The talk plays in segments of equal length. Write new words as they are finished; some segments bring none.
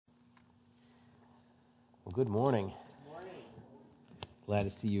Well, good morning. Glad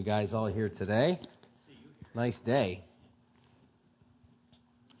to see you guys all here today. Nice day.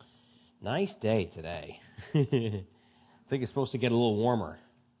 Nice day today. I think it's supposed to get a little warmer.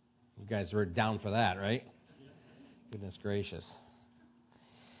 You guys are down for that, right? Goodness gracious.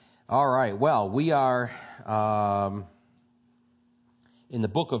 All right. Well, we are in the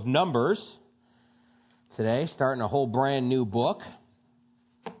book of Numbers today, starting a whole brand new book.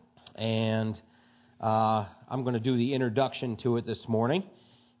 And I'm going to do the introduction to it this morning,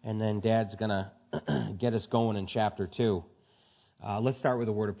 and then Dad's going to get us going in chapter 2. Let's start with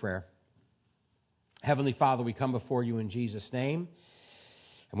a word of prayer. Heavenly Father, we come before you in Jesus' name,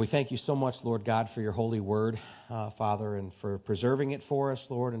 and we thank you so much, Lord God, for your holy word, Father, and for preserving it for us,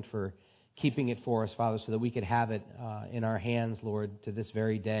 Lord, and for keeping it for us, Father, so that we could have it in our hands, Lord, to this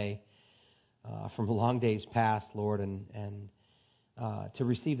very day, from long days past, Lord, and to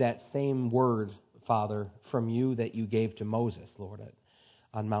receive that same word, Father, from you that you gave to Moses, Lord,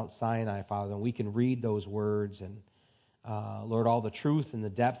 on Mount Sinai, Father. And we can read those words and, Lord, all the truth and the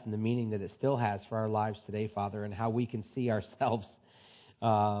depth and the meaning that it still has for our lives today, Father, and how we can see ourselves,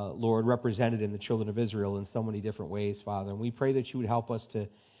 Lord, represented in the children of Israel in so many different ways, Father. And we pray that you would help us to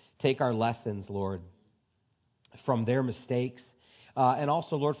take our lessons, Lord, from their mistakes, and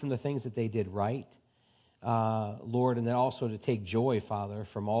also, Lord, from the things that they did right. Lord, and then also to take joy, Father,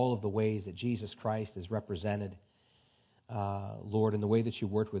 from all of the ways that Jesus Christ is represented, Lord, in the way that you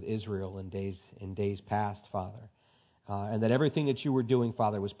worked with Israel in days past, Father, and that everything that you were doing,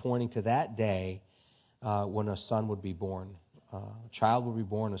 Father, was pointing to that day when a son would be born, a child would be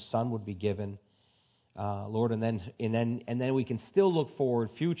born, a son would be given, Lord, and then we can still look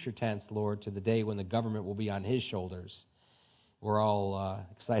forward, future tense, Lord, to the day when the government will be on His shoulders. We're all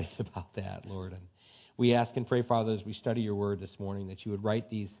excited about that, Lord. And we ask and pray, Father, as we study your word this morning, that you would write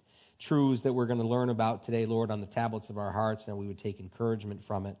these truths that we're going to learn about today, Lord, on the tablets of our hearts, and we would take encouragement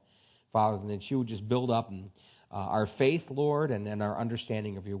from it, Father, and that you would just build up our faith, Lord, and our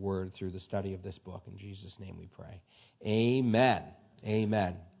understanding of your word through the study of this book. In Jesus' name we pray. Amen.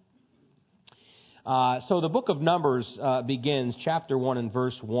 Amen. So the book of Numbers begins, chapter 1 and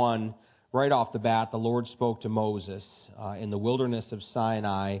verse 1, right off the bat. The Lord spoke to Moses in the wilderness of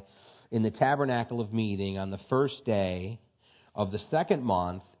Sinai, in the tabernacle of meeting, on the first day of the second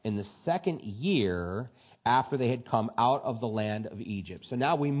month, in the second year after they had come out of the land of Egypt. So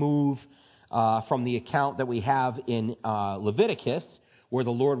now we move from the account that we have in Leviticus, where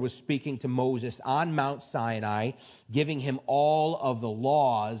the Lord was speaking to Moses on Mount Sinai, giving him all of the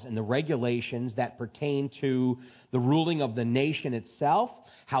laws and the regulations that pertain to the ruling of the nation itself,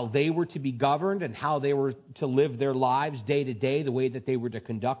 how they were to be governed and how they were to live their lives day to day, the way that they were to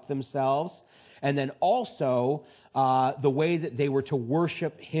conduct themselves, and then also the way that they were to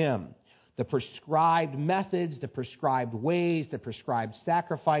worship Him. The prescribed methods, the prescribed ways, the prescribed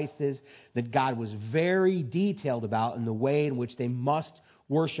sacrifices that God was very detailed about in the way in which they must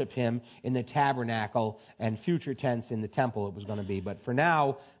worship Him in the tabernacle, and future tense in the temple it was going to be. But for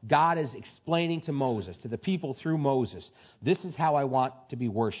now, God is explaining to Moses, to the people through Moses, this is how I want to be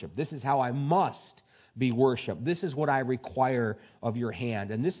worshipped. This is how I must be worshipped. This is what I require of your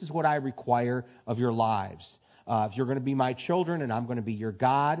hand, and this is what I require of your lives. If you're going to be my children and I'm going to be your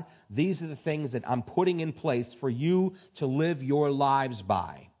God, these are the things that I'm putting in place for you to live your lives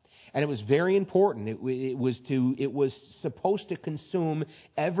by. And it was very important. It was supposed to consume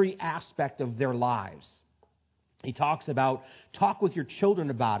every aspect of their lives. He talks about, talk with your children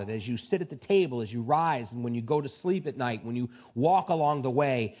about it as you sit at the table, as you rise, and when you go to sleep at night, when you walk along the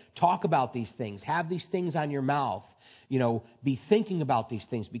way. Talk about these things. Have these things on your mouth. Be thinking about these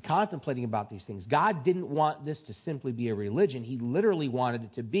things. Be contemplating about these things. God didn't want this to simply be a religion. He literally wanted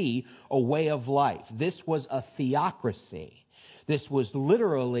it to be a way of life. This was a theocracy. This was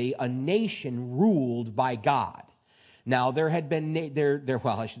literally a nation ruled by God. Now, there had been, there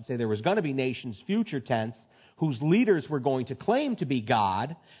was going to be nations, future tense, whose leaders were going to claim to be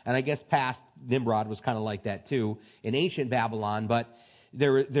God, and I guess past Nimrod was kind of like that too, in ancient Babylon, but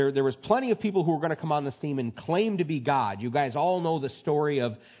there was plenty of people who were going to come on the scene and claim to be God. You guys all know the story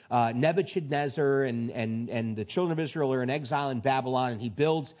of Nebuchadnezzar and the children of Israel are in exile in Babylon, and he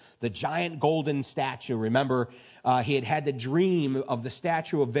builds the giant golden statue. Remember, he had the dream of the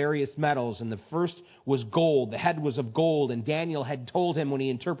statue of various metals, and the first was gold. The head was of gold, and Daniel had told him when he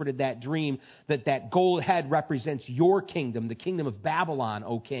interpreted that dream that gold head represents your kingdom, the kingdom of Babylon,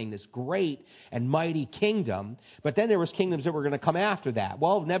 O king, this great and mighty kingdom. But then there was kingdoms that were going to come after that.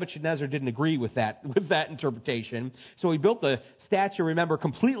 Well, Nebuchadnezzar didn't agree with that interpretation, so he built the statue, remember,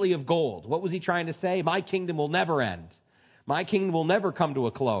 completely of gold. What was he trying to say? My kingdom will never end. My kingdom will never come to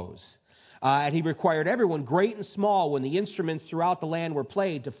a close. And he required everyone, great and small, when the instruments throughout the land were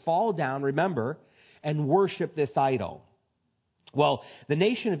played, to fall down, remember, and worship this idol. Well, the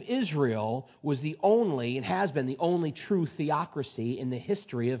nation of Israel was the only, and has been the only true theocracy in the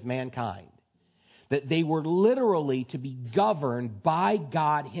history of mankind. That they were literally to be governed by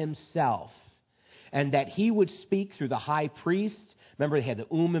God himself. And that he would speak through the high priest. Remember, they had the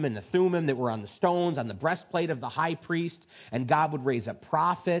Urim and the Thummim that were on the stones, on the breastplate of the high priest. And God would raise up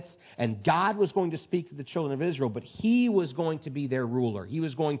prophets. And God was going to speak to the children of Israel, but he was going to be their ruler. He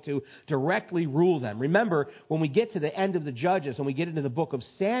was going to directly rule them. Remember, when we get to the end of the Judges, and we get into the book of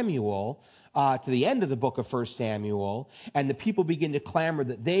Samuel, to the end of the book of 1 Samuel, and the people begin to clamor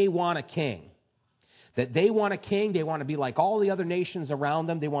that they want a king. That they want a king, they want to be like all the other nations around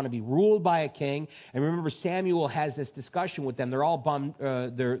them, they want to be ruled by a king. And remember, Samuel has this discussion with them. They're all bummed.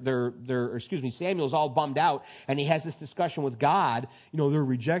 Samuel's all bummed out, and he has this discussion with God. You know, they're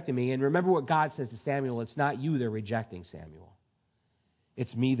rejecting me. And remember what God says to Samuel: it's not you they're rejecting, Samuel.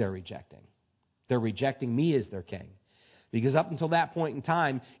 It's me they're rejecting. They're rejecting me as their king. Because up until that point in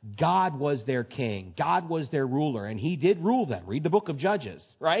time, God was their king. God was their ruler, and he did rule them. Read the book of Judges,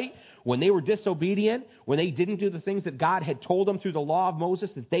 right? When they were disobedient, when they didn't do the things that God had told them through the law of Moses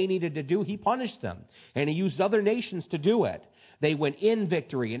that they needed to do, he punished them. And he used other nations to do it. They went in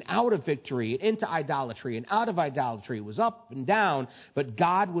victory and out of victory, and into idolatry and out of idolatry. It was up and down, but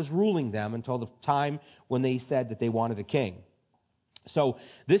God was ruling them until the time when they said that they wanted a king. So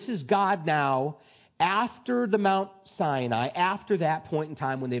this is God now. After the Mount Sinai, after that point in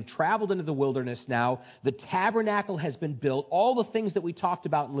time when they've traveled into the wilderness now, the tabernacle has been built. All the things that we talked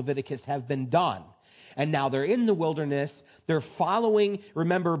about in Leviticus have been done. And now they're in the wilderness. They're following,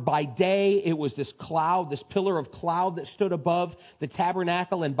 remember, by day it was this cloud, this pillar of cloud that stood above the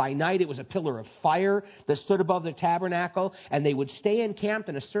tabernacle. And by night it was a pillar of fire that stood above the tabernacle. And they would stay encamped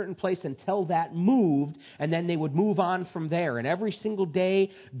in a certain place until that moved. And then they would move on from there. And every single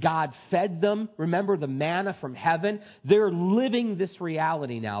day God fed them. Remember, the manna from heaven. They're living this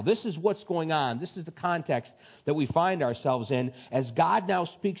reality now. This is what's going on. This is the context that we find ourselves in as God now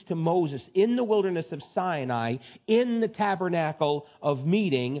speaks to Moses in the wilderness of Sinai in the tabernacle of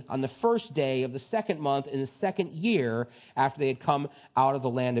meeting on the first day of the second month in the second year after they had come out of the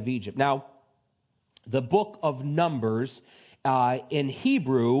land of Egypt. Now, the book of Numbers, in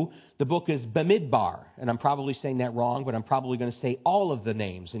Hebrew, the book is Bamidbar. And I'm probably saying that wrong, but I'm probably going to say all of the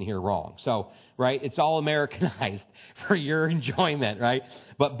names in here wrong. So, right, it's all Americanized for your enjoyment, right?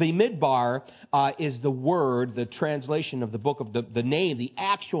 But Bamidbar is the word, the translation of the book of the name, the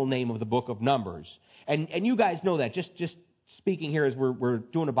actual name of the book of Numbers. And you guys know that. Just speaking here as we're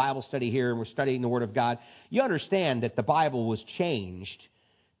doing a Bible study here and we're studying the Word of God, you understand that the Bible was changed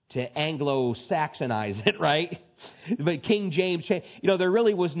to Anglo-Saxonize it, right? But King James changed. You know, there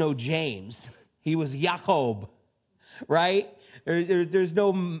really was no James. He was Jacob, right? There's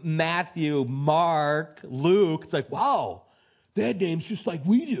no Matthew, Mark, Luke. It's like, wow, they had names just like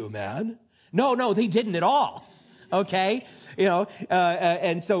we do, man. No, they didn't at all. Okay? You know,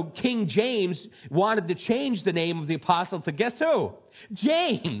 and so King James wanted to change the name of the apostle to guess who?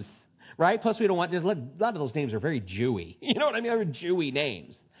 James, right? Plus, we don't want, a lot of those names are very Jewy. You know what I mean? They're Jewy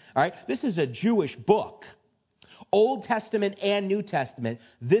names. All right? This is a Jewish book. Old Testament and New Testament,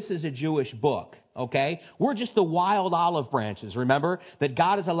 this is a Jewish book. Okay? We're just the wild olive branches, remember? That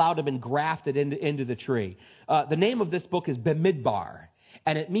God has allowed to be grafted into the tree. The name of this book is Bamidbar,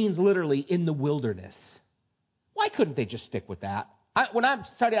 and it means literally in the wilderness. Why couldn't they just stick with that? When I'm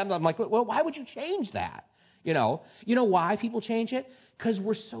studying, I'm like, well, why would you change that? You know why people change it? Because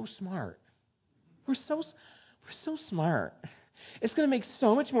we're so smart. We're so smart. It's going to make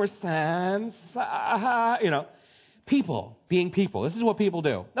so much more sense. People being people. This is what people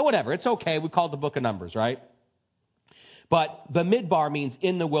do. Now, whatever. It's okay. We call it the book of Numbers, right? But Bamidbar means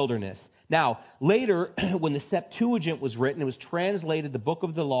in the wilderness. Now, later, when the Septuagint was written, it was translated, the book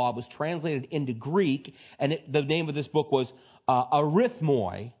of the law was translated into Greek, and the name of this book was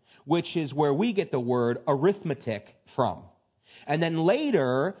Arithmoi, which is where we get the word arithmetic from. And then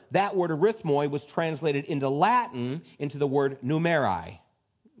later, that word arithmoi was translated into Latin, into the word numeri.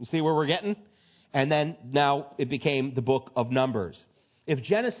 You see where we're getting? And then now it became the book of Numbers. If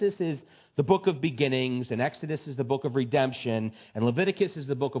Genesis is the book of beginnings, and Exodus is the book of redemption, and Leviticus is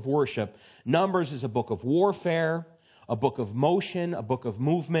the book of worship, Numbers is a book of warfare, a book of motion, a book of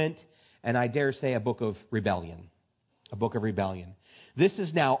movement, and I dare say a book of rebellion. A book of rebellion. This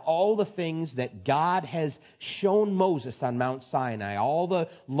is now all the things that God has shown Moses on Mount Sinai, all the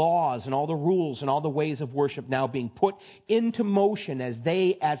laws and all the rules and all the ways of worship now being put into motion as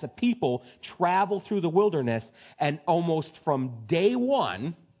they, as a people, travel through the wilderness. And almost from day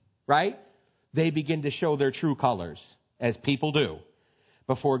one, right? they begin to show their true colors, as people do,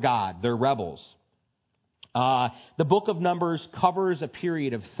 before God. They're rebels. The book of Numbers covers a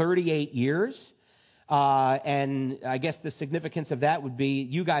period of 38 years. And I guess the significance of that would be,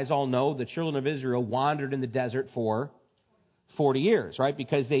 you guys all know the children of Israel wandered in the desert for 40 years, right?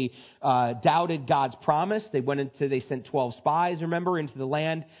 Because they doubted God's promise. They sent 12 spies, remember, into the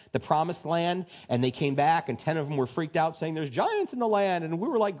land, the promised land, and they came back, and 10 of them were freaked out, saying, there's giants in the land, and we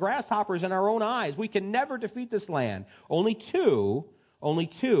were like grasshoppers in our own eyes. We can never defeat this land. Only two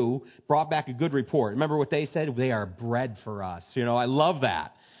brought back a good report. Remember what they said? They are bread for us. I love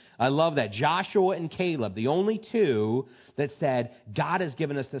that. Joshua and Caleb, the only two that said, God has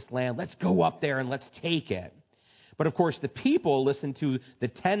given us this land. Let's go up there and let's take it. But of course, the people listened to the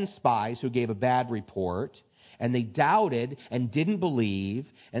 10 spies who gave a bad report, and they doubted and didn't believe.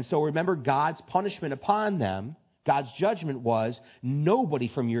 And so remember God's punishment upon them. God's judgment was,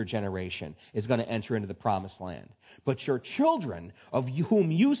 nobody from your generation is going to enter into the promised land. But your children, of whom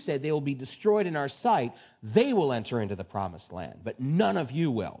you said they will be destroyed in our sight, they will enter into the promised land. But none of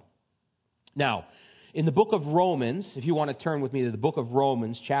you will. Now, in the book of Romans, if you want to turn with me to the book of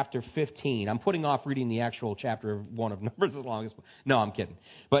Romans, chapter 15. I'm putting off reading the actual chapter 1 of Numbers as long as... No, I'm kidding.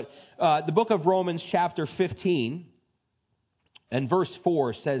 But the book of Romans, chapter 15, and verse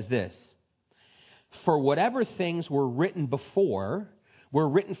 4 says this. For whatever things were written before were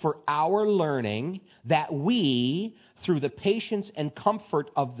written for our learning, that we, through the patience and comfort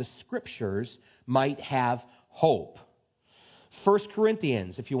of the Scriptures, might have hope. 1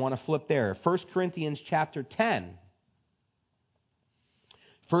 Corinthians, if you want to flip there. 1 Corinthians chapter 10.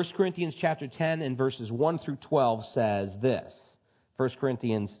 1 Corinthians chapter 10 and verses 1 through 12 says this. 1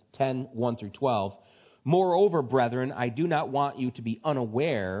 Corinthians 10, 1 through 12. Moreover, brethren, I do not want you to be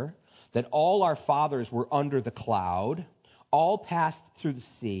unaware that all our fathers were under the cloud, all passed through the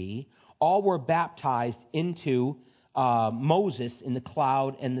sea, all were baptized into Moses in the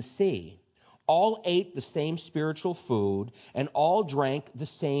cloud and the sea. All ate the same spiritual food, and all drank the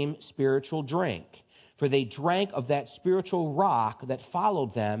same spiritual drink. For they drank of that spiritual rock that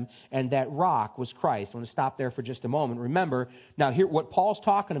followed them, and that rock was Christ. I want to stop there for just a moment. Remember, now here, what Paul's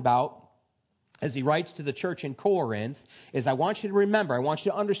talking about, as he writes to the church in Corinth, is I want you to remember, I want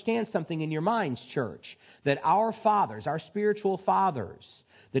you to understand something in your minds, church, that our fathers, our spiritual fathers,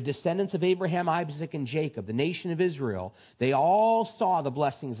 the descendants of Abraham, Isaac, and Jacob, the nation of Israel, they all saw the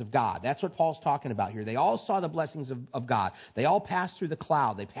blessings of God. That's what Paul's talking about here. They all saw the blessings of God. They all passed through the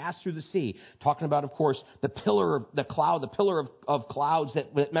cloud. They passed through the sea. Talking about, of course, the pillar of clouds that,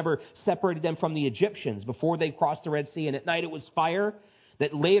 remember, separated them from the Egyptians before they crossed the Red Sea, and at night it was fire.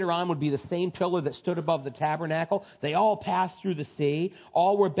 That later on would be the same pillar that stood above the tabernacle. They all passed through the sea.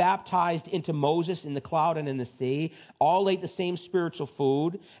 All were baptized into Moses in the cloud and in the sea. All ate the same spiritual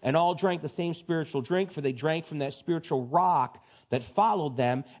food, and all drank the same spiritual drink, for they drank from that spiritual rock that followed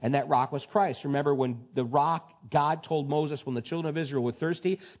them, and that rock was Christ. Remember when the rock, God told Moses when the children of Israel were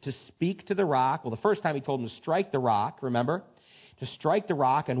thirsty to speak to the rock. Well, the first time he told them to strike the rock, remember? To strike the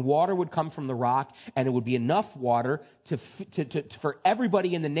rock, and water would come from the rock, and it would be enough water for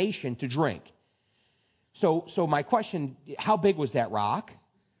everybody in the nation to drink. So my question, how big was that rock?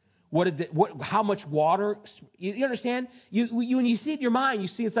 How much water? You understand? When you see it in your mind, you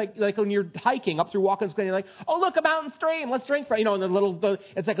see it's like when you're hiking up through Watkins Glen, you're like, oh, look, a mountain stream, let's drink from it.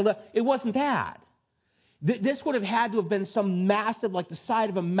 It's like it wasn't that. This would have had to have been some massive, like the side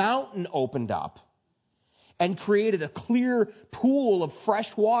of a mountain opened up and created a clear pool of fresh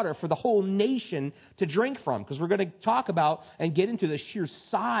water for the whole nation to drink from. Because we're going to talk about and get into the sheer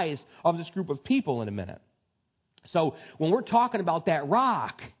size of this group of people in a minute. So when we're talking about that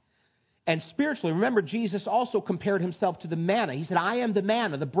rock, and spiritually, remember Jesus also compared himself to the manna. He said, I am the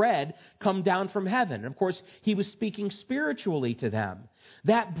manna, the bread come down from heaven. And of course, he was speaking spiritually to them.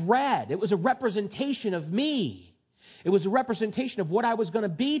 That bread, it was a representation of me. It was a representation of what I was going to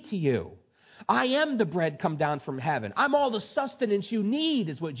be to you. I am the bread come down from heaven. I'm all the sustenance you need,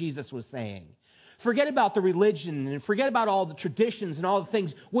 is what Jesus was saying. Forget about the religion and forget about all the traditions and all the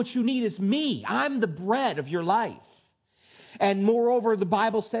things. What you need is me. I'm the bread of your life. And moreover, the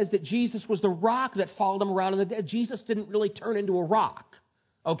Bible says that Jesus was the rock that followed him around in the day. Jesus didn't really turn into a rock.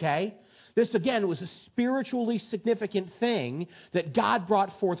 Okay? This, again, was a spiritually significant thing that God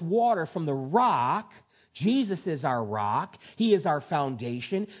brought forth water from the rock. Jesus is our rock. He is our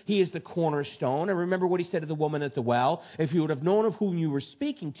foundation. He is the cornerstone. And remember what he said to the woman at the well. If you would have known of whom you were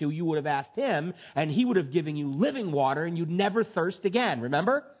speaking to, you would have asked him, and he would have given you living water, and you'd never thirst again.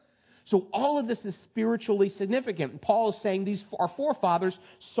 Remember? So all of this is spiritually significant. And Paul is saying our forefathers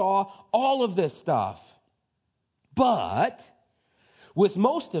saw all of this stuff. But With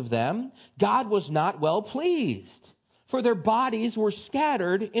most of them, God was not well pleased, for their bodies were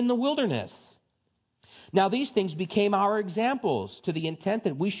scattered in the wilderness. Now these things became our examples, to the intent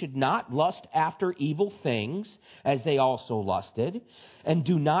that we should not lust after evil things, as they also lusted, and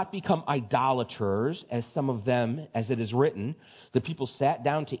do not become idolaters, as some of them, as it is written, the people sat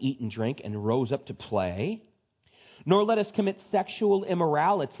down to eat and drink and rose up to play. Nor let us commit sexual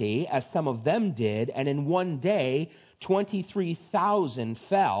immorality, as some of them did, and in one day 23,000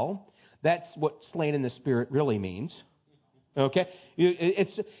 fell. That's what slain in the spirit really means. Okay?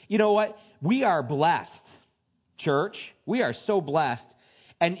 You know what? We are blessed, church. We are so blessed.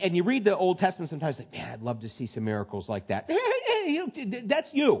 And you read the Old Testament sometimes, like, man, I'd love to see some miracles like that. That's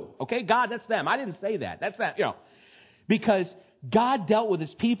you, okay? God, that's them. I didn't say that. That's that, Because God dealt with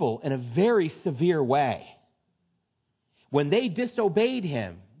his people in a very severe way. When they disobeyed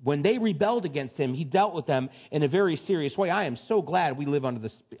him, when they rebelled against him, he dealt with them in a very serious way. I am so glad we live under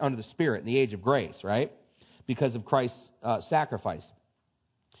the Spirit in the age of grace, right? Because of Christ's sacrifice.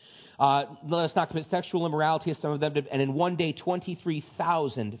 Let us not commit sexual immorality as some of them did, and in one day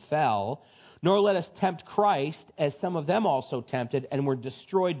 23,000 fell. Nor let us tempt Christ as some of them also tempted and were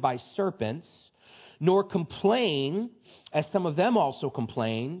destroyed by serpents. Nor complain as some of them also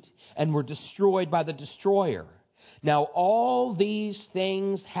complained and were destroyed by the destroyer. Now all these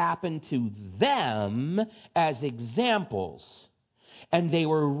things happened to them as examples, and they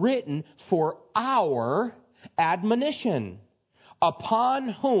were written for our admonition, upon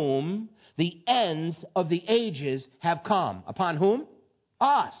whom the ends of the ages have come. Upon whom?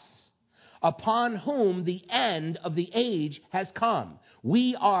 Us. Upon whom the end of the age has come.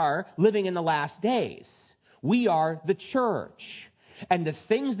 We are living in the last days. We are the church. And the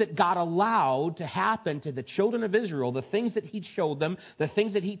things that God allowed to happen to the children of Israel, the things that he showed them, the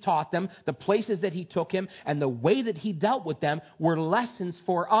things that he taught them, the places that he took him, and the way that he dealt with them were lessons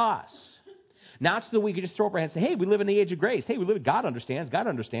for us. Not so that we could just throw up our hands and say, hey, we live in the age of grace. Hey, God understands, God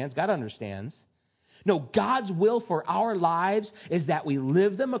understands, God understands. No, God's will for our lives is that we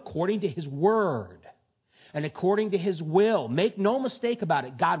live them according to his word and according to his will. Make no mistake about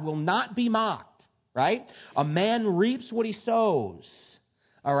it. God will not be mocked, right? A man reaps what he sows,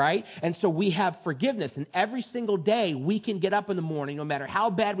 all right? And so we have forgiveness. And every single day we can get up in the morning, no matter how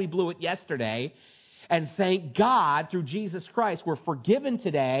bad we blew it yesterday, and thank God through Jesus Christ, we're forgiven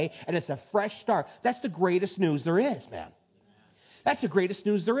today, and it's a fresh start. That's the greatest news there is, man. That's the greatest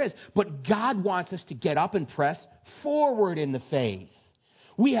news there is. But God wants us to get up and press forward in the faith.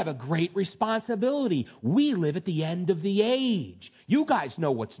 We have a great responsibility. We live at the end of the age. You guys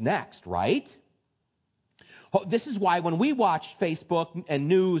know what's next, right? This is why when we watch Facebook and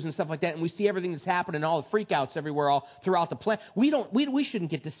news and stuff like that, and we see everything that's happening, all the freakouts everywhere, all throughout the planet, we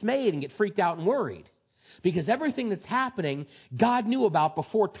shouldn't get dismayed and get freaked out and worried. Because everything that's happening, God knew about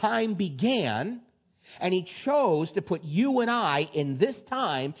before time began, and he chose to put you and I in this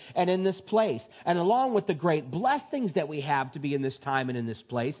time and in this place. And along with the great blessings that we have to be in this time and in this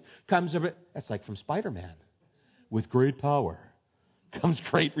place, comes that's like from Spider-Man. With great power comes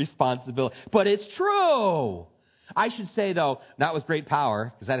great responsibility. But it's true. I should say, though, not with great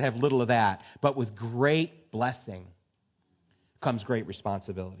power, because I'd have little of that, but with great blessing comes great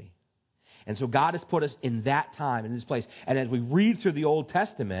responsibility. And so God has put us in that time, in this place. And as we read through the Old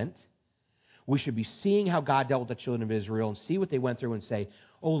Testament, we should be seeing how God dealt with the children of Israel and see what they went through and say,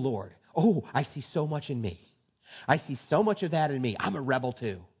 oh, Lord, I see so much in me. I see so much of that in me. I'm a rebel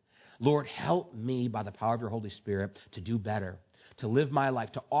too. Lord, help me by the power of your Holy Spirit to do better, to live my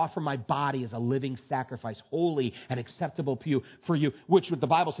life, to offer my body as a living sacrifice, holy and acceptable for you, which what the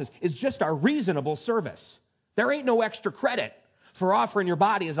Bible says is just our reasonable service. There ain't no extra credit for offering your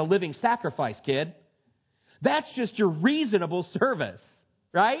body as a living sacrifice, kid. That's just your reasonable service,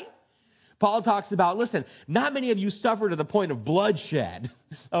 right? Paul talks about, listen, not many of you suffer to the point of bloodshed,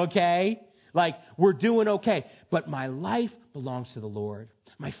 okay? Like, we're doing okay. But my life belongs to the Lord.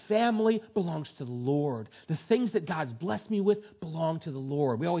 My family belongs to the Lord. The things that God's blessed me with belong to the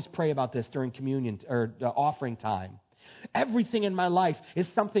Lord. We always pray about this during communion or offering time. Everything in my life is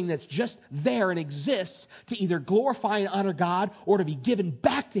something that's just there and exists to either glorify and honor God or to be given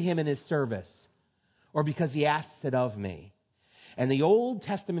back to him in his service or because he asks it of me. And the Old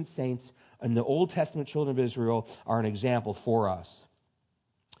Testament saints and the Old Testament children of Israel are an example for us.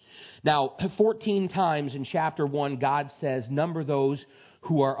 Now, 14 times in chapter 1, God says, number those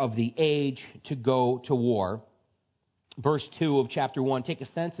who are of the age to go to war. Verse 2 of chapter 1, take a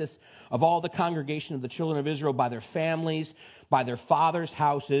census of all the congregation of the children of Israel by their families, by their fathers'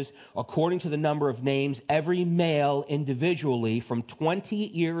 houses, according to the number of names, every male individually from 20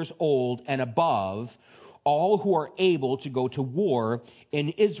 years old and above, all who are able to go to war in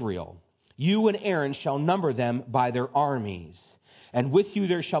Israel. You and Aaron shall number them by their armies. And with you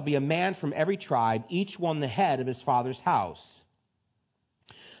there shall be a man from every tribe, each one the head of his father's house.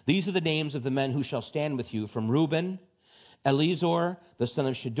 These are the names of the men who shall stand with you. From Reuben, Elizur, the son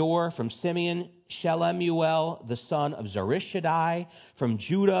of Shedeur. From Simeon, Shelemuel, the son of Zurishaddai. From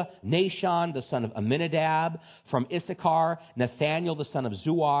Judah, Nashon, the son of Amminadab. From Issachar, Nathaniel, the son of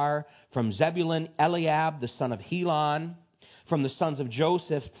Zuar. From Zebulun, Eliab, the son of Helon. From the sons of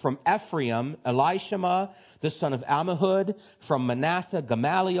Joseph, from Ephraim, Elishama, the son of Ammihud. From Manasseh,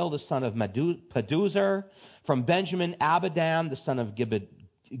 Gamaliel, the son of Peduzur. From Benjamin, Abidan, the son of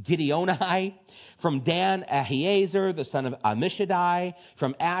Gideoni. From Dan, Ahiezer, the son of Ammishaddai.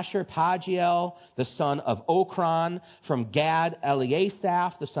 From Asher, Pagiel, the son of Okran. From Gad,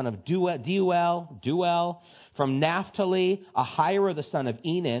 Eliasaph, the son of Duel. From Naphtali, Ahira, the son of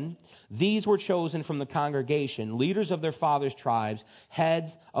Enan. These were chosen from the congregation, leaders of their fathers' tribes, heads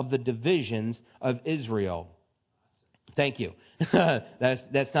of the divisions of Israel. Thank you.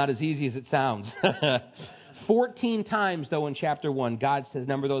 That's not as easy as it sounds. 14 times, though, in chapter 1, God says,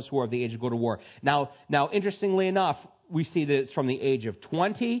 number those who are of the age to go to war. Now, interestingly enough, we see that it's from the age of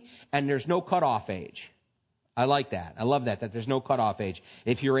 20, and there's no cutoff age. I like that. I love that there's no cutoff age.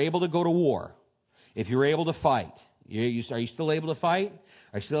 If you're able to go to war, if you're able to fight, are you still able to fight?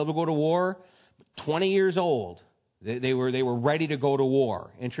 Are you still able to go to war? 20 years old. They were ready to go to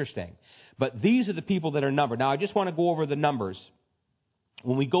war. Interesting. But these are the people that are numbered. Now, I just want to go over the numbers.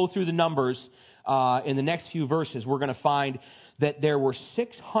 When we go through the numbers in the next few verses, we're going to find that there were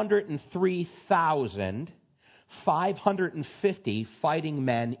 603,550 fighting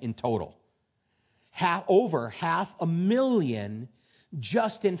men in total. Over 500,000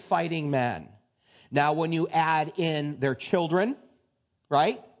 just in fighting men. Now, when you add in their children,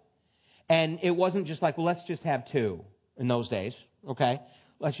 right? And it wasn't just like, well, let's just have 2 in those days, okay?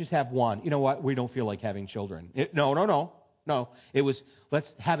 Let's just have 1. You know what? We don't feel like having children. No. It was, let's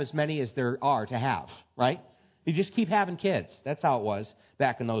have as many as there are to have, right? You just keep having kids. That's how it was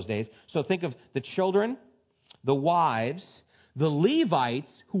back in those days. So think of the children, the wives, the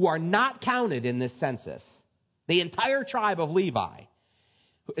Levites who are not counted in this census. The entire tribe of Levi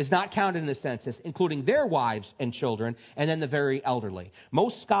is not counted in the census, including their wives and children, and then the very elderly.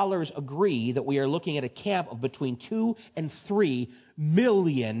 Most scholars agree that we are looking at a camp of between 2 and 3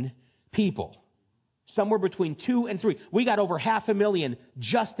 million people. Somewhere between 2 and 3. We got over 500,000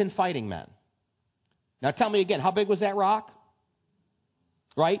 just in fighting men. Now tell me again, how big was that rock?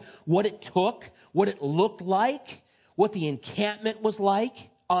 Right? What it took, what it looked like, what the encampment was like.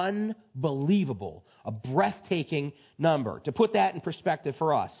 Unbelievable. A breathtaking number. To put that in perspective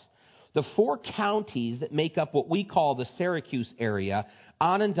for us, the 4 counties that make up what we call the Syracuse area,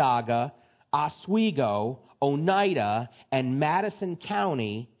 Onondaga, Oswego, Oneida, and Madison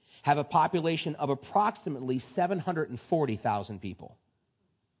County, have a population of approximately 740,000 people.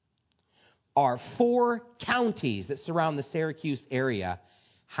 Our 4 counties that surround the Syracuse area.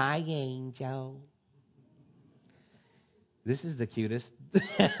 Hi, Angel. This is the cutest.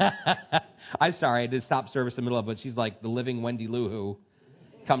 I'm sorry, I did stop service in the middle of it, but she's like the living Wendy Lou Who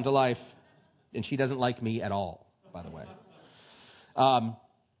come to life. And she doesn't like me at all, by the way.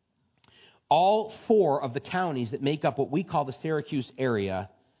 All 4 of the counties that make up what we call the Syracuse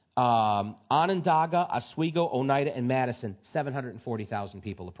area, Onondaga, Oswego, Oneida, and Madison, 740,000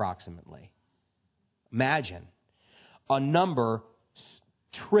 people approximately. Imagine a number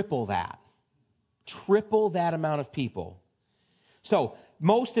triple that amount of people. So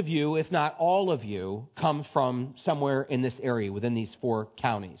most of you, if not all of you, come from somewhere in this area within these 4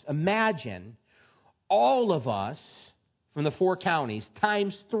 counties. Imagine all of us from the 4 counties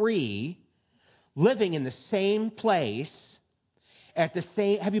times 3 living in the same place at the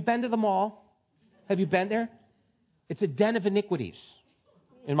same. Have you been to the mall? Have you been there? It's a den of iniquities,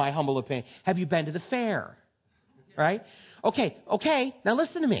 in my humble opinion. Have you been to the fair? Right? Okay. Now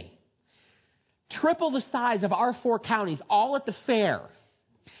listen to me. Triple the size of our 4 counties, all at the fair,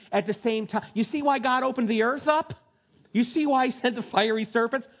 at the same time. You see why God opened the earth up? You see why He sent the fiery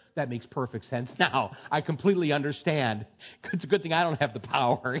serpents? That makes perfect sense now. I completely understand. It's a good thing I don't have the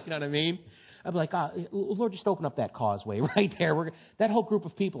power. You know what I mean? I'm like, Lord, just open up that causeway right there. That whole group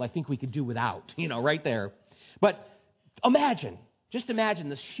of people I think we could do without, right there. But just imagine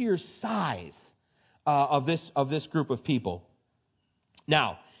the sheer size of this group of people.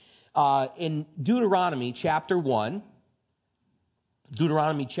 Now, in Deuteronomy chapter 1,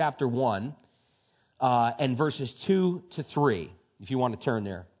 and verses 2 to 3, if you want to turn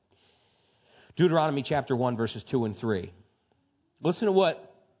there. Deuteronomy chapter 1, verses 2 and 3. Listen to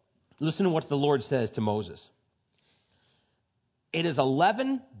what Listen to what the Lord says to Moses. It is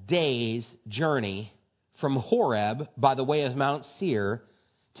 11 days' journey from Horeb by the way of Mount Seir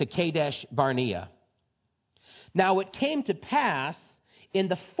to Kadesh Barnea. Now it came to pass in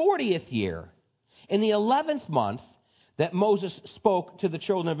the 40th year, in the 11th month, that Moses spoke to the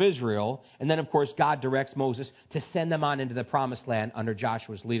children of Israel. And then, of course, God directs Moses to send them on into the promised land under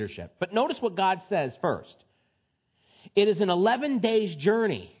Joshua's leadership. But notice what God says first. It is an 11 days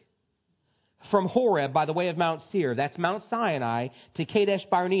journey from Horeb by the way of Mount Seir, that's Mount Sinai, to Kadesh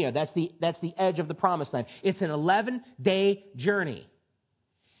Barnea, that's the edge of the promised land. It's an 11-day journey.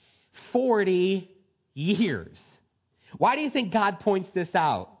 40 years. Why do you think God points this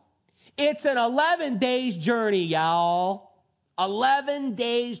out? It's an 11 days journey, y'all. 11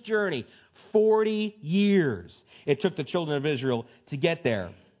 days journey. 40 years it took the children of Israel to get there.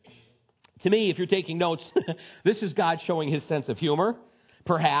 To me, if you're taking notes, this is God showing his sense of humor,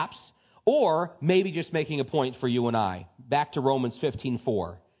 perhaps, or maybe just making a point for you and I. Back to Romans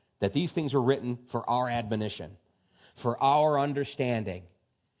 15:4, that these things were written for our admonition, for our understanding.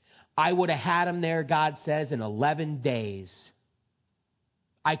 I would have had him there, God says, in 11 days.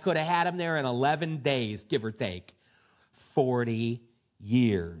 I could have had him there in 11 days, give or take. 40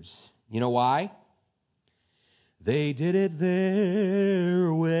 years. You know why? They did it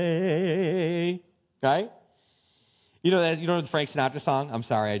their way. Right? You know the Frank Sinatra song? I'm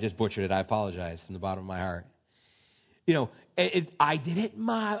sorry, I just butchered it. I apologize from the bottom of my heart. You know, I did it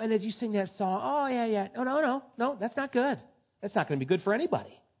my... And as you sing that song, oh, yeah. No, that's not good. That's not going to be good for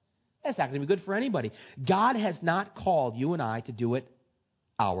anybody. That's not going to be good for anybody. God has not called you and I to do it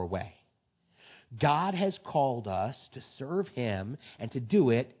our way. God has called us to serve him and to do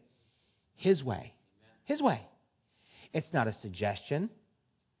it his way. His way. It's not a suggestion.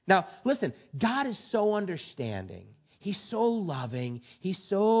 Now, listen, God is so understanding. He's so loving. He's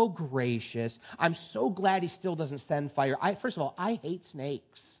so gracious. I'm so glad he still doesn't send fire. First of all, I hate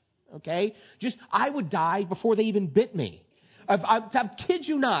snakes. Okay? I would die before they even bit me. I kid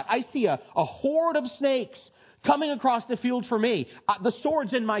you not. I see a horde of snakes coming across the field for me. The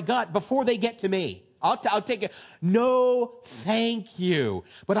sword's in my gut before they get to me. I'll take it. No, thank you.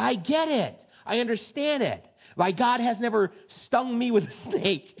 But I get it. I understand it. My God has never stung me with a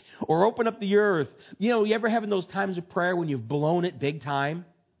snake or opened up the earth. You know, you ever having those times of prayer when you've blown it big time?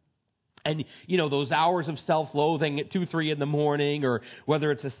 And, you know, those hours of self-loathing at 2, 3 in the morning, or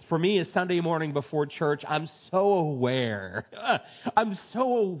whether it's, for me, a Sunday morning before church, I'm so aware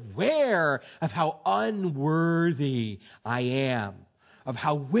of how unworthy I am, of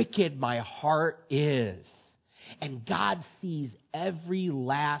how wicked my heart is. And God sees every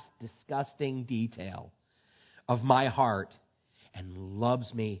last disgusting detail of my heart and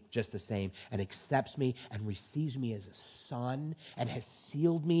loves me just the same and accepts me and receives me as a son and has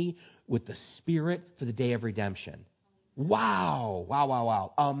sealed me with the Spirit for the day of redemption.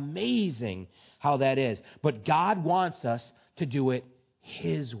 Wow. Amazing how that is. But God wants us to do it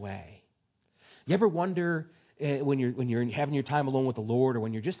his way. You ever wonder when you're having your time alone with the Lord, or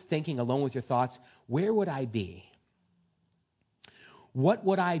when you're just thinking alone with your thoughts, where would I be? What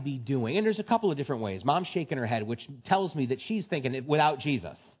would I be doing? And there's a couple of different ways. Mom's shaking her head, which tells me that she's thinking it without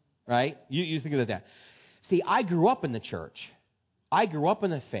Jesus, right? You think of that. See, I grew up in the church. I grew up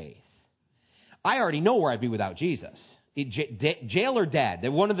in the faith. I already know where I'd be without Jesus. Jail or dead. They're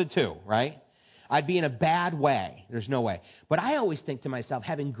one of the two, right? I'd be in a bad way. There's no way. But I always think to myself,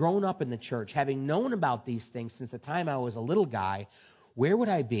 having grown up in the church, having known about these things since the time I was a little guy, where would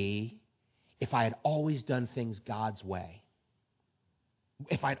I be if I had always done things God's way?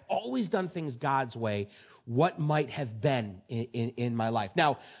 If I'd always done things God's way, what might have been in my life?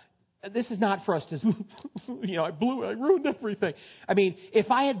 Now, this is not for us to, I ruined everything. I mean, if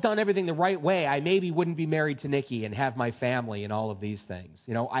I had done everything the right way, I maybe wouldn't be married to Nikki and have my family and all of these things.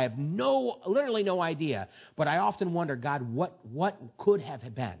 I have literally no idea. But I often wonder, God, what could have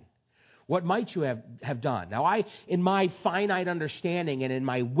been? What might you have done? Now, in my finite understanding and in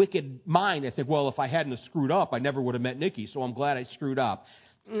my wicked mind, I think, well, if I hadn't have screwed up, I never would have met Nikki, so I'm glad I screwed up.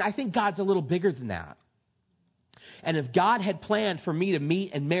 And I think God's a little bigger than that. And if God had planned for me to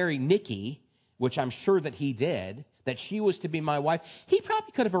meet and marry Nikki, which I'm sure that he did, that she was to be my wife, he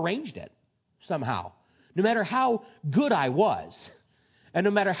probably could have arranged it somehow. No matter how good I was, and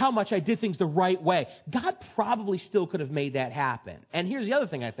no matter how much I did things the right way, God probably still could have made that happen. And here's the other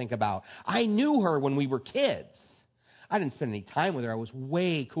thing I think about. I knew her when we were kids. I didn't spend any time with her. I was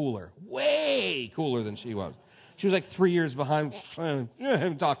way cooler than she was. She was like 3 years behind. I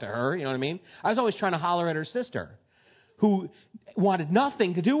haven't talked to her, you know what I mean? I was always trying to holler at her sister, who wanted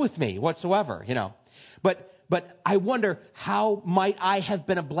nothing to do with me whatsoever, But I wonder, how might I have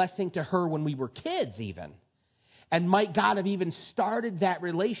been a blessing to her when we were kids even? And might God have even started that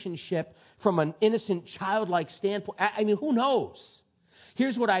relationship from an innocent, childlike standpoint? I mean, who knows?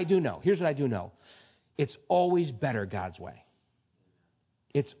 Here's what I do know. It's always better God's way.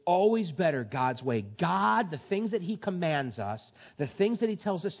 It's always better God's way. God, the things that He commands us, the things that He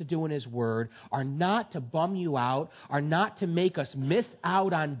tells us to do in His Word, are not to bum you out, are not to make us miss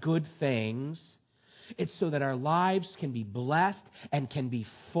out on good things. It's so that our lives can be blessed and can be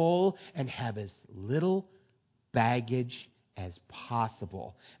full and have as little baggage as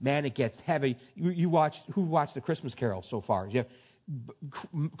possible. Man, it gets heavy. Who watched the Christmas Carol so far?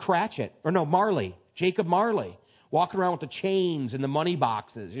 Marley, Jacob Marley, walking around with the chains and the money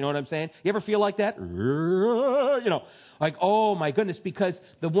boxes. You know what I'm saying? You ever feel like that? Like, oh my goodness, because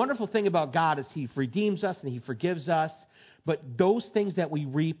the wonderful thing about God is He redeems us and He forgives us, but those things that we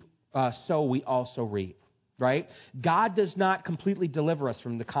reap, so we also reap, right? God does not completely deliver us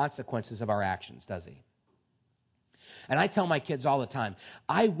from the consequences of our actions, does He? And I tell my kids all the time,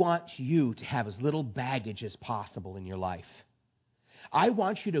 I want you to have as little baggage as possible in your life. I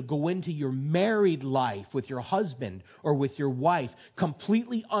want you to go into your married life with your husband or with your wife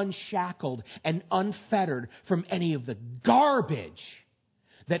completely unshackled and unfettered from any of the garbage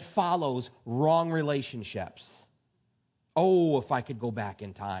that follows wrong relationships. Oh, if I could go back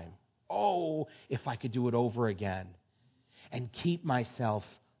in time. Oh, if I could do it over again. And keep myself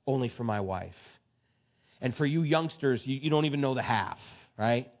only for my wife. And for you youngsters, you don't even know the half,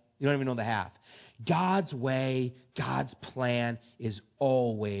 right? You don't even know the half. God's way, God's plan is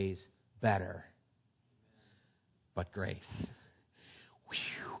always better. But grace.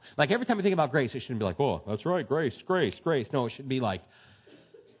 Whew. Like every time I think about grace, it shouldn't be like, oh, that's right, grace. No, it should be like,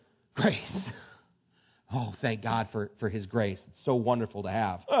 grace. Oh, thank God for His grace. It's so wonderful to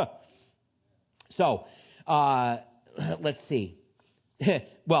have. So, let's see.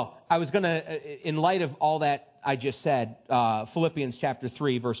 Well, I was going to, in light of all that I just said, Philippians chapter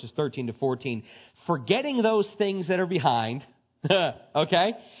 3, verses 13 to 14, forgetting those things that are behind,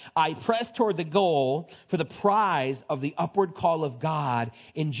 okay, I press toward the goal for the prize of the upward call of God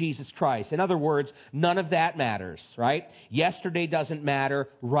in Jesus Christ. In other words, none of that matters, right? Yesterday doesn't matter.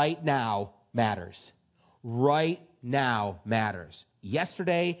 Right now matters. Right now matters.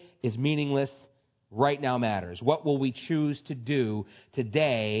 Yesterday is meaningless. Right now matters. What will we choose to do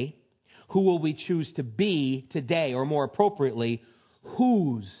today? Who will we choose to be today? Or more appropriately,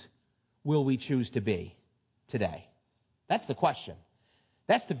 whose will we choose to be today? That's the question.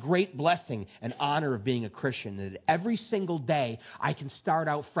 That's the great blessing and honor of being a Christian, that every single day I can start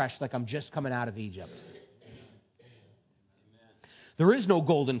out fresh like I'm just coming out of Egypt. There is no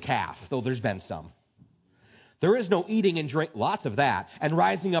golden calf, though there's been some. There is no eating and drink, lots of that, and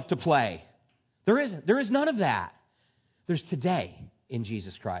rising up to play. There is none of that. There's today in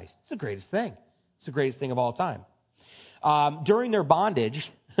Jesus Christ. It's the greatest thing. It's the greatest thing of all time. During their bondage,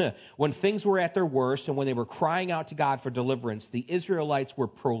 when things were at their worst and when they were crying out to God for deliverance, the Israelites were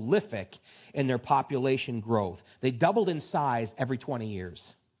prolific in their population growth. They doubled in size every 20 years.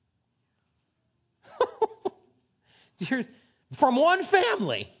 From one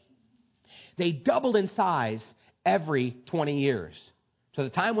family, they doubled in size every 20 years. So the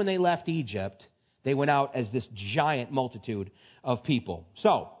time when they left Egypt, they went out as this giant multitude of people.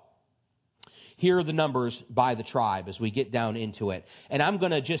 So, here are the numbers by the tribe as we get down into it. And I'm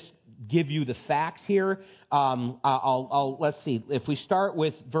going to just give you the facts here. Let's see. If we start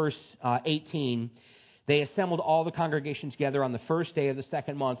with verse 18, they assembled all the congregation together on the first day of the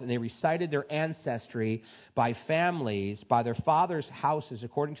second month, and they recited their ancestry by families, by their fathers' houses,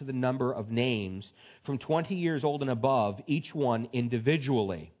 according to the number of names, from 20 years old and above, each one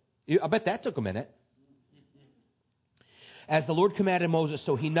individually. I bet that took a minute. As the Lord commanded Moses,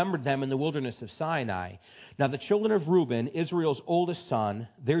 so he numbered them in the wilderness of Sinai. Now the children of Reuben, Israel's oldest son,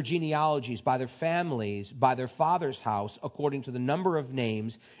 their genealogies by their families, by their father's house, according to the number of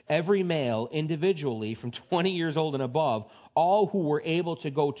names, every male individually from 20 years old and above, all who were able to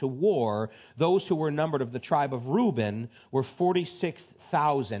go to war, those who were numbered of the tribe of Reuben, were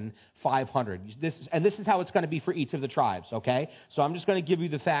 46,500. This is how it's going to be for each of the tribes, okay? So I'm just going to give you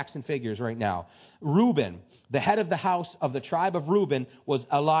the facts and figures right now. Reuben, the head of the house of the tribe of Reuben, was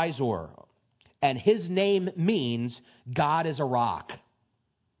Elizur, and his name means God is a rock.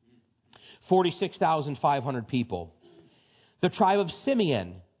 46,500 people. The tribe of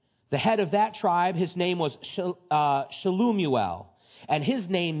Simeon, the head of that tribe, his name was Shelumiel, and his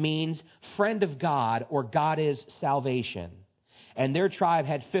name means friend of God, or God is salvation. And their tribe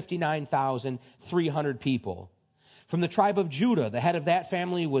had 59,300 people. From the tribe of Judah, the head of that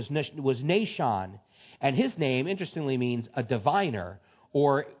family was Nashon, And his name, interestingly, means a diviner,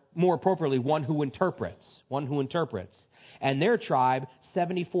 or more appropriately, one who interprets. One who interprets. And their tribe,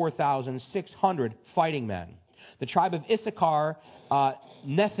 74,600 fighting men. The tribe of Issachar,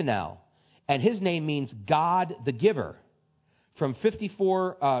 Nethanel, and his name means God the Giver. God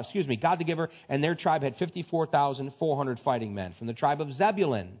the Giver, and their tribe had 54,400 fighting men. From the tribe of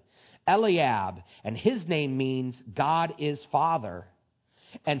Zebulun, Eliab, and his name means God is Father.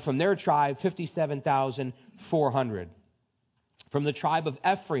 And from their tribe, 57,400. From the tribe of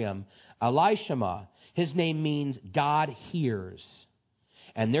Ephraim, Elishama, his name means God hears.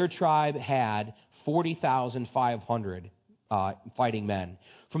 And their tribe had 40,500 fighting men.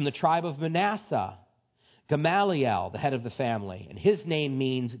 From the tribe of Manasseh, Gamaliel, the head of the family, and his name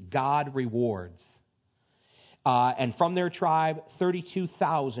means God rewards. And from their tribe,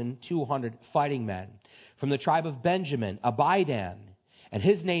 32,200 fighting men. From the tribe of Benjamin, Abidan, and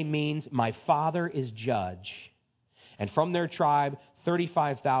his name means my father is judge. And from their tribe,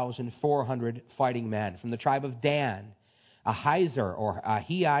 35,400 fighting men. From the tribe of Dan, Ahiezer or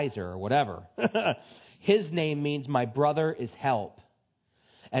Ahiezer or whatever. His name means my brother is help.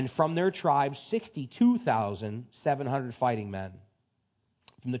 And from their tribe, 62,700 fighting men.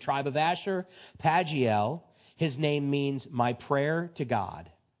 From the tribe of Asher, Pagiel, his name means my prayer to God.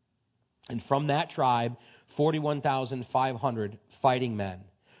 And from that tribe, 41,500 fighting men.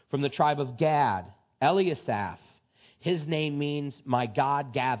 From the tribe of Gad, Eliasaph, his name means my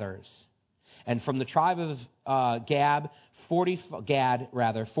God gathers. And from the tribe of Gad,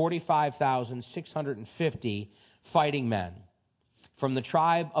 45,650 fighting men. From the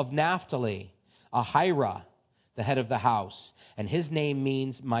tribe of Naphtali, Ahira, the head of the house, and his name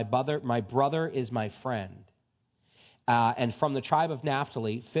means my brother is my friend. And from the tribe of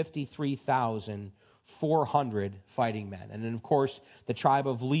Naphtali, 53,400 fighting men. And then, of course, the tribe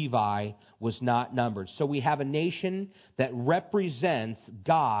of Levi was not numbered. So we have a nation that represents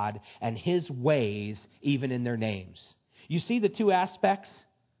God and his ways, even in their names. You see the two aspects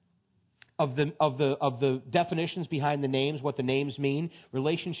of the definitions behind the names, what the names mean.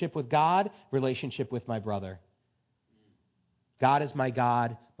 Relationship with God, relationship with my brother. God is my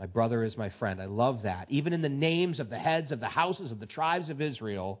God, my brother is my friend. I love that. Even in the names of the heads of the houses of the tribes of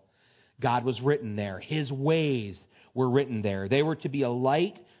Israel, God was written there. His ways were written there. They were to be a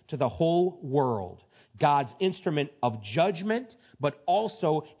light to the whole world. God's instrument of judgment, but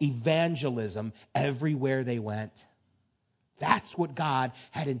also evangelism everywhere they went. That's what God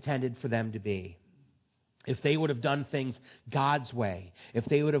had intended for them to be. If they would have done things God's way, if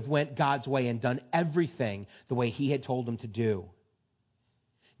they would have went God's way and done everything the way he had told them to do.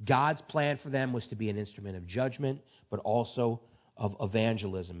 God's plan for them was to be an instrument of judgment, but also of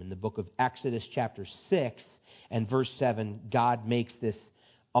evangelism. In the book of Exodus chapter 6 and verse 7, God makes this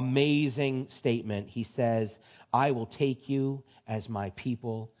amazing statement. He says, I will take you as my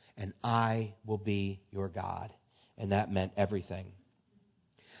people, and I will be your God. And that meant everything.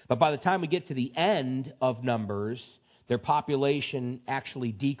 But by the time we get to the end of Numbers, their population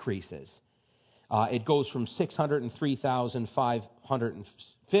actually decreases. It goes from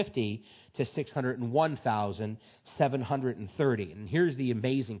 603,550 to 601,730. And here's the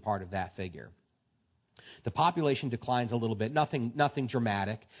amazing part of that figure. The population declines a little bit. Nothing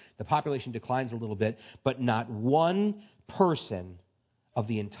dramatic. The population declines a little bit, but not one person of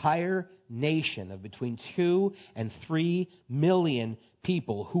the entire nation of between 2 and 3 million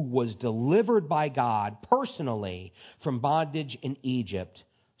people who was delivered by God personally from bondage in Egypt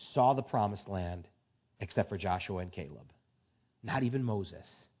saw the promised land except for Joshua and Caleb. Not even Moses.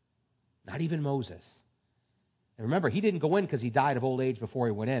 Not even Moses. And remember, he didn't go in because he died of old age before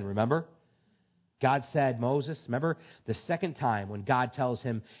he went in, remember? God said, Moses, remember the second time when God tells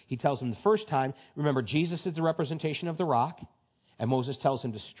him, he tells him the first time, remember, Jesus is the representation of the rock. And Moses tells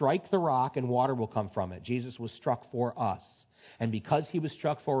him to strike the rock and water will come from it. Jesus was struck for us. And because he was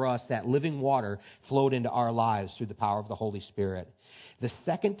struck for us, that living water flowed into our lives through the power of the Holy Spirit. The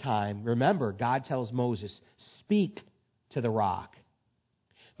second time, remember, God tells Moses, speak to the rock.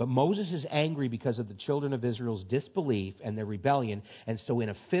 But Moses is angry because of the children of Israel's disbelief and their rebellion. And so in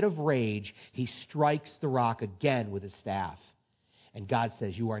a fit of rage, he strikes the rock again with his staff. And God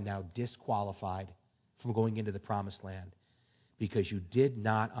says, you are now disqualified from going into the promised land, because you did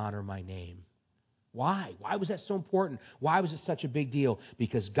not honor my name. Why? Why was that so important? Why was it such a big deal?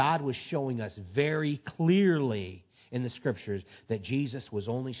 Because God was showing us very clearly in the Scriptures that Jesus was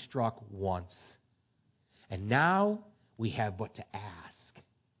only struck once. And now we have but to ask.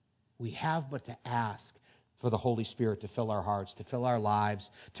 We have but to ask for the Holy Spirit to fill our hearts, to fill our lives,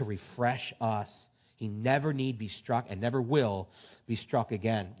 to refresh us. He never need be struck and never will be struck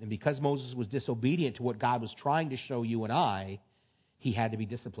again. And because Moses was disobedient to what God was trying to show you and I, he had to be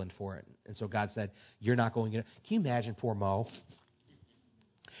disciplined for it. And so God said, you're not going to... Can you imagine poor Mo?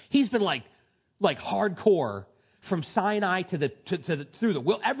 He's been like hardcore from Sinai to through the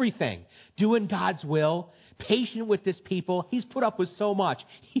will, everything. Doing God's will, patient with this people. He's put up with so much.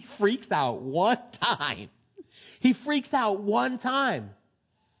 He freaks out one time. He freaks out one time.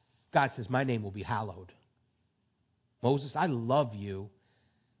 God says, my name will be hallowed. Moses, I love you.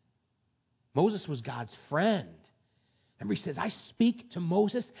 Moses was God's friend. Remember, he says, I speak to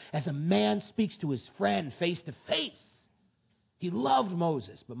Moses as a man speaks to his friend face to face. He loved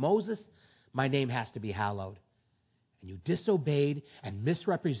Moses. But Moses, my name has to be hallowed. And you disobeyed and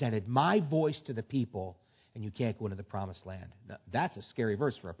misrepresented my voice to the people, and you can't go into the promised land. Now, that's a scary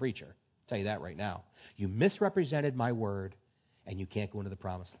verse for a preacher. I'll tell you that right now. You misrepresented my word, and you can't go into the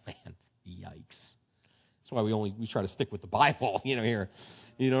promised land. Yikes. That's why we try to stick with the Bible, here.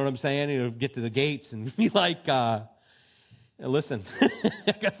 You know what I'm saying? Get to the gates and be like, listen,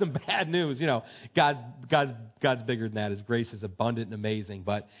 I got some bad news. God's bigger than that. His grace is abundant and amazing,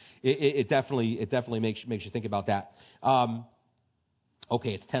 but it definitely makes you think about that.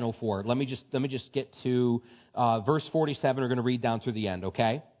 Okay, it's 10:04. Let me just get to verse 47. We're going to read down through the end.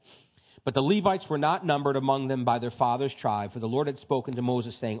 Okay. But the Levites were not numbered among them by their father's tribe, for the Lord had spoken to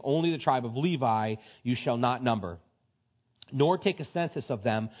Moses, saying, only the tribe of Levi you shall not number, nor take a census of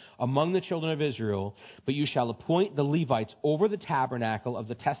them among the children of Israel, but you shall appoint the Levites over the tabernacle of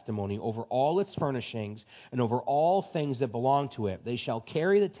the testimony, over all its furnishings, and over all things that belong to it. They shall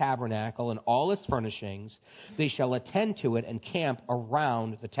carry the tabernacle and all its furnishings. They shall attend to it and camp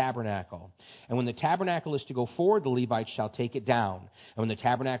around the tabernacle. And when the tabernacle is to go forward, the Levites shall take it down. And when the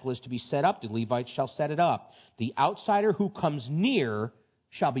tabernacle is to be set up, the Levites shall set it up. The outsider who comes near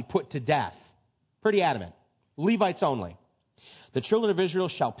shall be put to death. Pretty adamant. Levites only. The children of Israel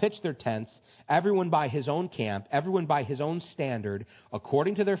shall pitch their tents, everyone by his own camp, everyone by his own standard,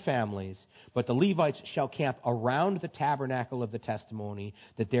 according to their families. But the Levites shall camp around the tabernacle of the testimony,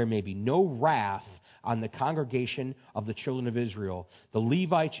 that there may be no wrath on the congregation of the children of Israel. The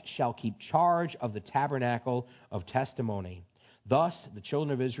Levites shall keep charge of the tabernacle of testimony. Thus the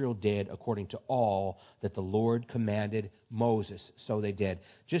children of Israel did according to all that the Lord commanded Moses. So they did.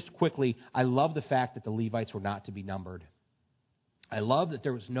 Just quickly, I love the fact that the Levites were not to be numbered. I love that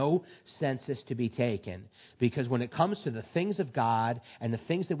there was no census to be taken, because when it comes to the things of God and the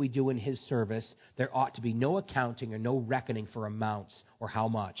things that we do in His service, there ought to be no accounting or no reckoning for amounts or how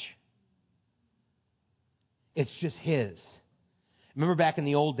much. It's just His. Remember back in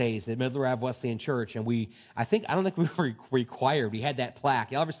the old days at Midler Ave Wesleyan Church, and I don't think we were required. We had that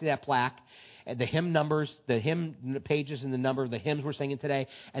plaque. You ever see that plaque? The hymn numbers, the hymn pages and the number of the hymns we're singing today.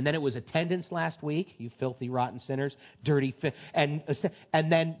 And then it was attendance last week, you filthy, rotten sinners, and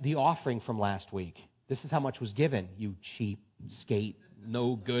then the offering from last week. This is how much was given, you cheap skate,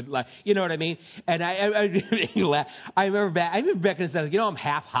 no good. You know what I mean? And I remember back in the day, I'm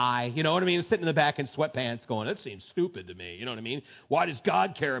half high, you know what I mean? Sitting in the back in sweatpants going, that seems stupid to me, you know what I mean? Why does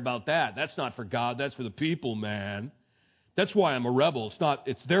God care about that? That's not for God, that's for the people, man. That's why I'm a rebel.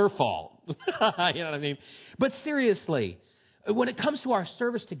 It's their fault. You know what I mean? But seriously, when it comes to our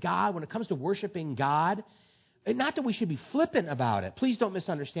service to God, when it comes to worshiping God, not that we should be flippant about it. Please don't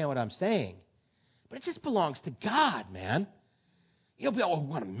misunderstand what I'm saying. But it just belongs to God, man. We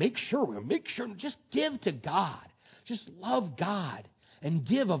want to make sure. Just give to God. Just love God. And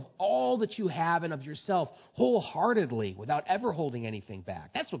give of all that you have and of yourself wholeheartedly without ever holding anything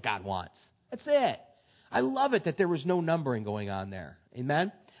back. That's what God wants. That's it. I love it that there was no numbering going on there.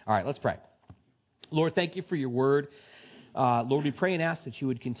 Amen? All right, let's pray. Lord, thank you for your word. Lord, we pray and ask that you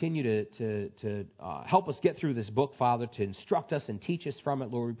would continue to help us get through this book, Father, to instruct us and teach us from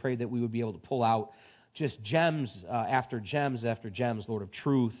it. Lord, we pray that we would be able to pull out just gems after gems after gems, Lord, of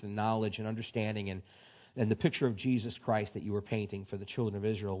truth and knowledge and understanding and the picture of Jesus Christ that you were painting for the children of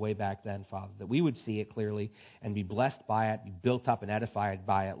Israel way back then, Father, that we would see it clearly and be blessed by it, be built up and edified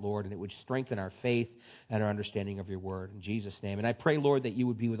by it, Lord, and it would strengthen our faith and our understanding of your word in Jesus' name. And I pray, Lord, that you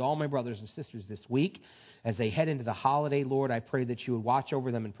would be with all my brothers and sisters this week as they head into the holiday, Lord. I pray that you would watch over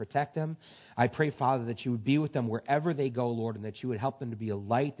them and protect them. I pray, Father, that you would be with them wherever they go, Lord, and that you would help them to be a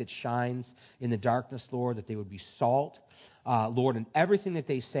light that shines in the darkness, Lord, that they would be salt, Lord, and everything that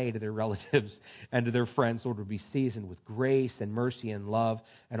they say to their relatives and to their friends, Lord, would be seasoned with grace and mercy and love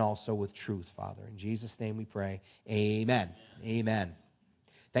and also with truth, Father. In Jesus' name we pray. Amen. Amen.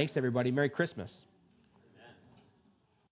 Thanks, everybody. Merry Christmas.